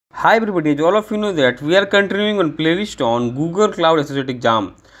Hi everybody, as all of you know that we are continuing on playlist on Google Cloud Associate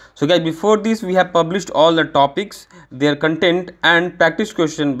Exam. So guys, before this we have published all the topics, their content and practice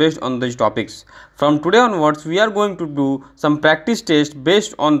question based on these topics. From today onwards we are going to do some practice test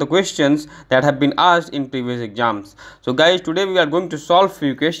based on the questions that have been asked in previous exams. So guys, today we are going to solve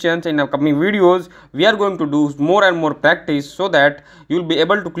few questions. In upcoming videos we are going to do more and more practice so that you will be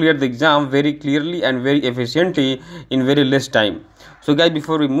able to clear the exam very clearly and very efficiently in very less time. So guys,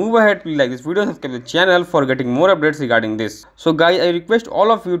 before we move ahead, please like this video, subscribe to the channel for getting more updates regarding this. So guys, I request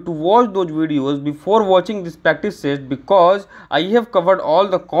all of you to watch those videos before watching this practice test, because I have covered all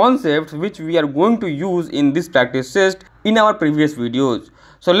the concepts which we are going to use in this practice test in our previous videos.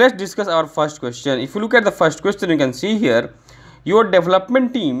 So let's discuss our first question. If you look at the first question, you can see here, your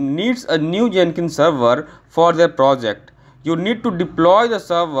development team needs a new Jenkins server for their project. You need to deploy the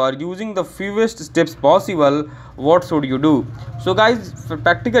server using the fewest steps possible. What should you do? So guys,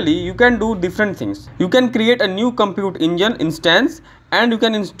 practically you can do different things. You can create a new compute engine instance and you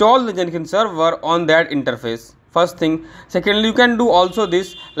can install the Jenkins server on that interface. First thing. Secondly, you can do also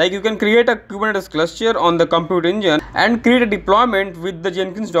this, like you can create a Kubernetes cluster on the compute engine and create a deployment with the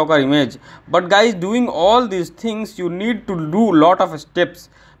Jenkins Docker image. But guys, doing all these things you need to do lot of steps.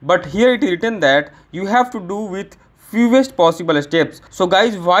 But here it is written that you have to do with fewest possible steps. So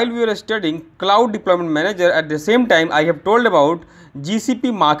guys, while we were studying Cloud Deployment Manager, at the same time I have told about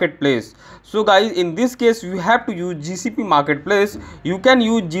GCP Marketplace. So guys, in this case you have to use GCP Marketplace. You can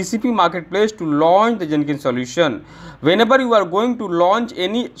use GCP Marketplace to launch the Jenkins solution. Whenever you are going to launch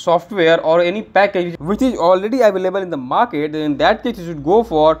any software or any package which is already available in the market, then in that case you should go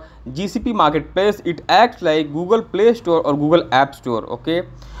for GCP Marketplace. It acts like Google Play Store or Google App Store. Okay,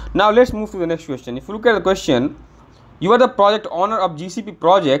 now let's move to the next question. If you look at the question, you are the project owner of GCP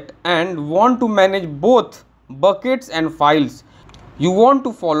project and want to manage both buckets and files. You want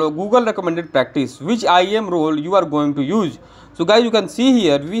to follow Google recommended practice. Which IAM role you are going to use? So guys, you can see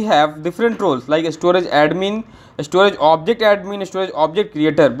here we have different roles like a storage admin, a storage object admin, a storage object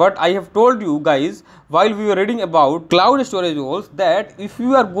creator. But I have told you guys while we were reading about cloud storage roles that if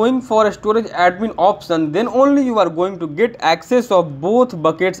you are going for a storage admin option, then only you are going to get access of both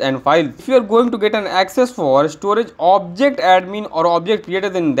buckets and files. If you are going to get an access for storage object admin or object creator,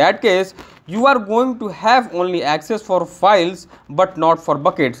 then in that case you are going to have only access for files but not for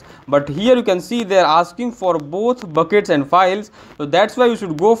buckets. But here you can see they are asking for both buckets and files, so that's why you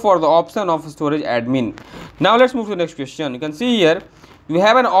should go for the option of storage admin. Now let's move to the next question. You can see here you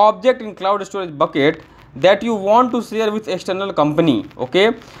have an object in cloud storage bucket that you want to share with external company.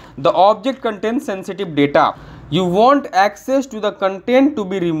 Okay, the object contains sensitive data. You want access to the content to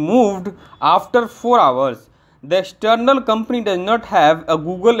be removed after 4 hours. The external company does not have a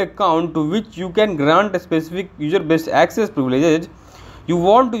Google account to which you can grant a specific user-based access privileges. You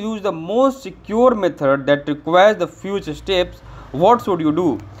want to use the most secure method that requires the fewest steps. What should you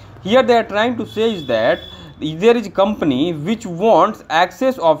do? Here they are trying to say is that there is a company which wants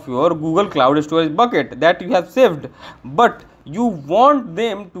access of your Google Cloud Storage bucket that you have saved, but you want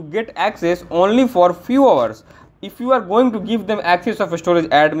them to get access only for few hours. If you are going to give them access of a storage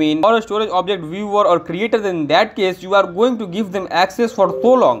admin or a storage object viewer or creator, then in that case you are going to give them access for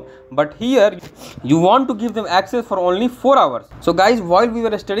so long. But here you want to give them access for only 4 hours. So guys, while we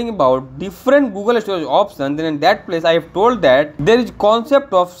were studying about different Google storage options, then in that place I have told that there is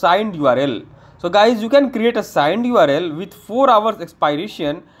concept of signed URL. So guys, you can create a signed URL with 4 hours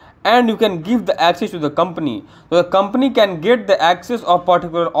expiration and you can give the access to the company. So the company can get the access of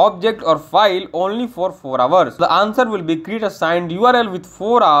particular object or file only for 4 hours. The answer will be create a signed URL with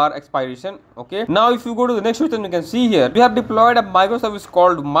 4-hour expiration. Okay. Now if you go to the next question, you can see here we have deployed a microservice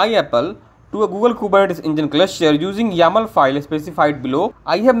called MyApple to a Google Kubernetes engine cluster using YAML file specified below.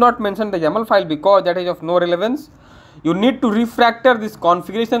 I have not mentioned the YAML file because that is of no relevance. You need to refactor this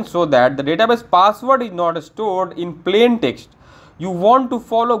configuration so that the database password is not stored in plain text. You want to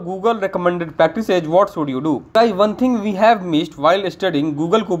follow Google recommended practices. What should you do? Guys, one thing we have missed while studying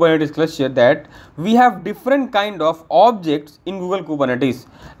Google Kubernetes cluster, that we have different kind of objects in Google Kubernetes.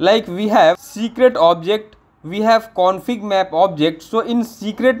 Like we have secret object, we have config map object. So in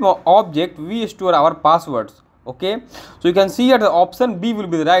secret object we store our passwords. Okay, so you can see here the option B will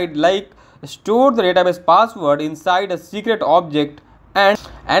be the right, like store the database password inside a secret object,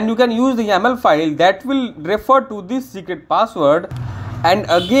 and you can use the YAML file that will refer to this secret password, and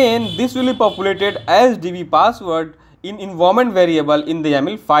again this will be populated as DB password in environment variable in the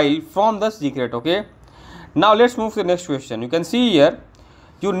YAML file from the secret. Okay, now let's move to the next question. You can see here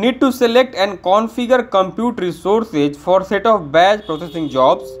you need to select and configure compute resources for set of batch processing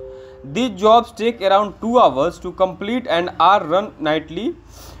jobs. These jobs take around 2 hours to complete and are run nightly.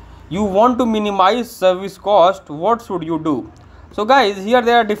 you want to minimize service cost, what should you do? So guys, here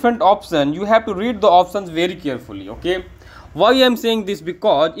there are different options. You have to read the options very carefully. Okay, why I am saying this?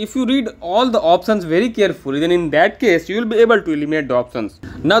 Because if you read all the options very carefully, then in that case you will be able to eliminate the options.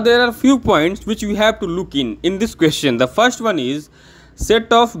 Now there are few points which we have to look in this question. The first one is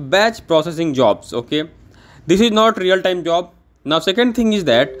set of batch processing jobs. Okay, this is not real time job. Now second thing is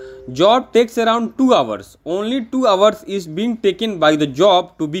that job takes around 2 hours. Only 2 hours is being taken by the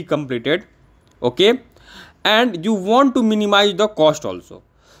job to be completed. Okay, and you want to minimize the cost also.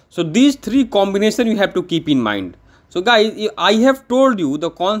 So these three combination you have to keep in mind. So guys, I have told you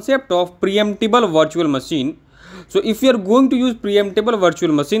the concept of preemptible virtual machine. So if you are going to use preemptible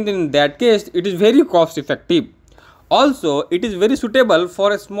virtual machine, then in that case it is very cost effective. Also it is very suitable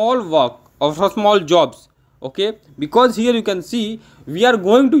for a small work or for small jobs. Okay, because here you can see we are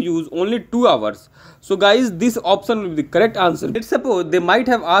going to use only 2 hours. So guys, this option will be the correct answer. Let's suppose they might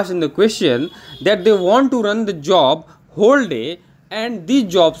have asked in the question that they want to run the job whole day and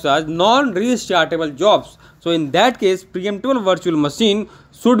these jobs are non-restartable jobs. So in that case preemptible virtual machine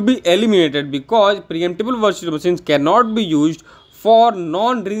should be eliminated, because preemptible virtual machines cannot be used for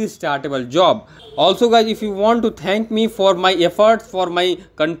non-restartable job. Also guys, if you want to thank me for my efforts, for my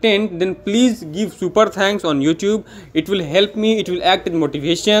content, then please give super thanks on YouTube. It will help me, it will act as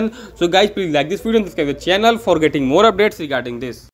motivation. So guys, please like this video and subscribe the channel for getting more updates regarding this.